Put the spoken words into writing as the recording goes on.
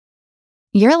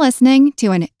You're listening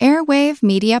to an Airwave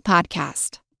Media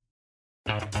Podcast.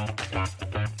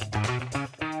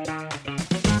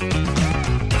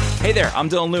 Hey there, I'm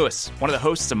Dylan Lewis, one of the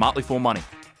hosts of Motley Fool Money.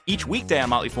 Each weekday on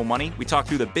Motley Fool Money, we talk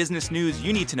through the business news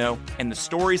you need to know and the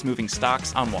stories moving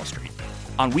stocks on Wall Street.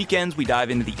 On weekends, we dive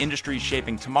into the industries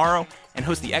shaping tomorrow and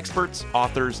host the experts,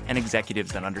 authors, and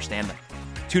executives that understand them.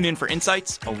 Tune in for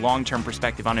insights, a long-term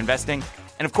perspective on investing,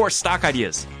 and of course, stock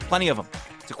ideas. Plenty of them.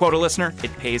 To quote a listener,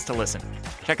 it pays to listen.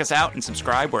 Check us out and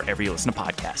subscribe wherever you listen to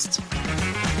podcasts.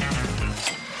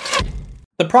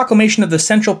 The Proclamation of the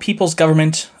Central People's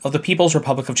Government of the People's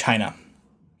Republic of China.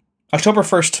 October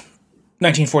 1st,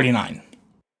 1949.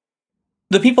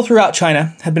 The people throughout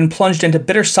China have been plunged into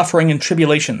bitter suffering and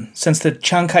tribulation since the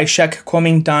Chiang Kai-shek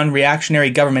Kuomintang reactionary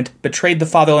government betrayed the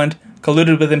fatherland,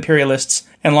 colluded with imperialists,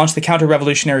 and launched the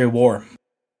counter-revolutionary war.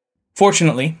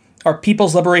 Fortunately, our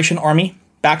People's Liberation Army,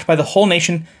 backed by the whole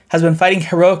nation, has been fighting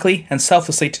heroically and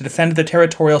selflessly to defend the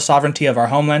territorial sovereignty of our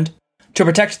homeland, to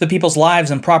protect the people's lives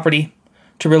and property,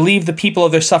 to relieve the people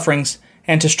of their sufferings,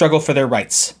 and to struggle for their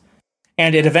rights.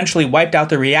 And it eventually wiped out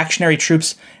the reactionary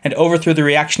troops and overthrew the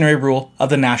reactionary rule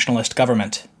of the nationalist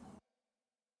government.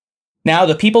 Now,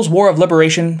 the People's War of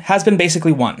Liberation has been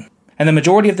basically won, and the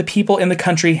majority of the people in the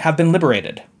country have been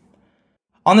liberated.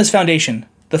 On this foundation,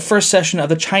 the first session of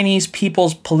the Chinese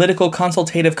People's Political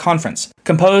Consultative Conference,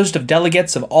 composed of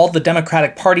delegates of all the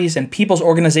democratic parties and people's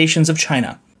organizations of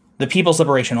China, the People's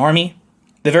Liberation Army,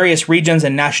 the various regions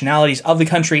and nationalities of the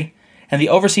country, and the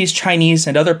overseas Chinese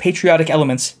and other patriotic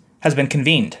elements, has been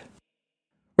convened.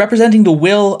 Representing the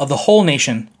will of the whole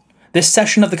nation, this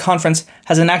session of the conference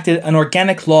has enacted an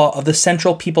organic law of the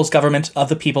Central People's Government of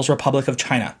the People's Republic of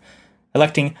China,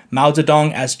 electing Mao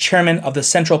Zedong as chairman of the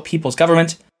Central People's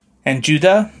Government, and Zhu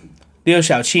De, Liu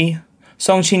Shaoqi,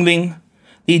 Song Qingling,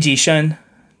 Li Jishen,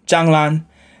 Zhang Lan,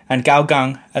 and Gao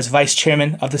Gang as vice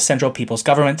chairman of the Central People's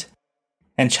Government,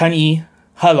 and Chen Yi,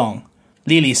 He Long,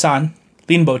 Li Lisan,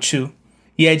 Lin Boqu,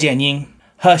 Ye Jianying,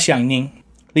 He Xiangning,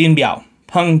 Lin Biao,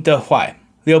 Peng Dehuai,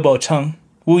 Liu Bocheng,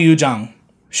 Wu Yuzhang,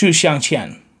 Shu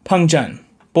Xiangqian, Peng Zhen,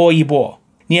 Bo Yibo,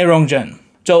 Nie Rongzhen,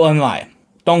 Zhou Enlai,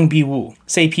 Dong Biwu,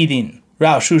 Cai Lin,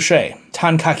 Rao Shushi,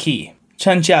 Tan Kaki,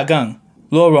 Chen Jiageng,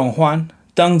 Luo Ronghuan,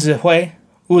 Deng Zihui,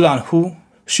 Ulan Hu,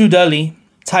 Shu Deli,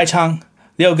 Cai Chang,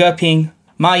 Liu Geping,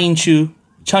 Ma Yinchu,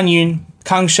 Chen Yun,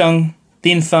 Kang Sheng,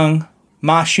 Lin Feng,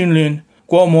 Ma Xunlun,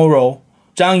 Guo Moruo,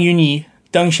 Zhang Yunyi,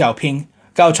 Deng Xiaoping,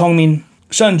 Gao Chongmin,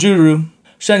 Shen Junru,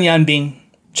 Shen Yanbing,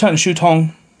 Chen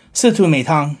Shutong, Situ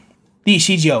Meitang, Li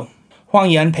Xijiu, Huang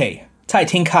Yanpei, Cai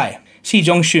Kai, Xi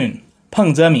Zhongxun,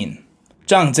 Peng Zhen,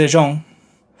 Zhang Zedong,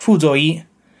 Fu Zuoyi,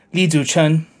 Li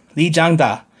Zuchen, Li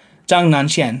Zhangda, Zhang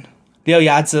Nanxian, Liu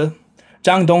Yazi,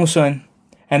 Zhang Dongsun,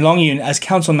 and Long Yun as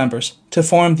council members to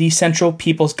form the Central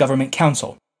People's Government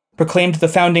Council, proclaimed the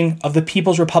founding of the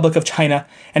People's Republic of China,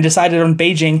 and decided on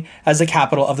Beijing as the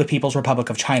capital of the People's Republic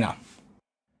of China.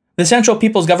 The Central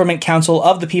People's Government Council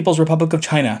of the People's Republic of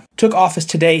China took office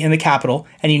today in the capital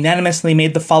and unanimously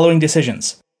made the following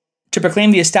decisions: to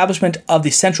proclaim the establishment of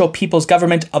the Central People's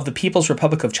Government of the People's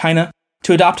Republic of China,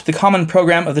 to adopt the common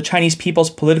program of the Chinese People's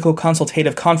Political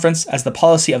Consultative Conference as the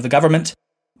policy of the government,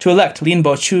 to elect Lin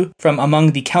Boqu from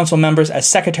among the council members as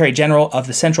Secretary General of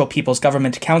the Central People's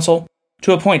Government Council,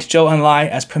 to appoint Zhou Enlai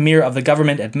as Premier of the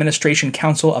Government Administration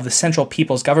Council of the Central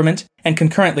People's Government and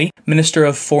concurrently Minister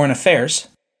of Foreign Affairs,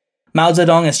 Mao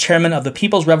Zedong as Chairman of the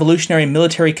People's Revolutionary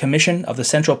Military Commission of the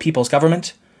Central People's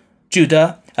Government, Zhu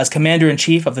De as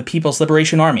Commander-in-Chief of the People's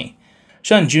Liberation Army,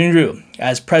 Shen Junru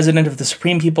as President of the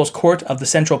Supreme People's Court of the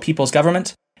Central People's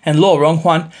Government, and Luo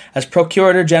Ronghuan as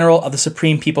Procurator General of the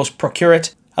Supreme People's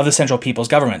Procurate of the Central People's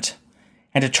Government,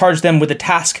 and to charge them with the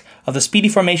task of the speedy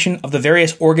formation of the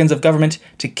various organs of government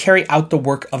to carry out the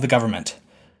work of the government.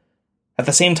 At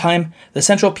the same time, the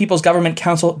Central People's Government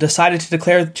Council decided to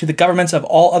declare to the governments of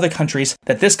all other countries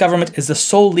that this government is the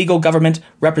sole legal government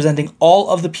representing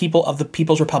all of the people of the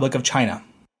People's Republic of China.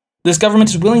 This government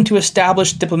is willing to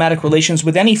establish diplomatic relations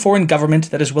with any foreign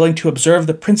government that is willing to observe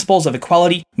the principles of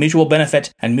equality, mutual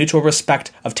benefit, and mutual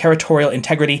respect of territorial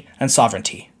integrity and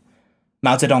sovereignty.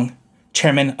 Mao Zedong,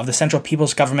 Chairman of the Central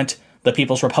People's Government, the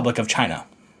People's Republic of China.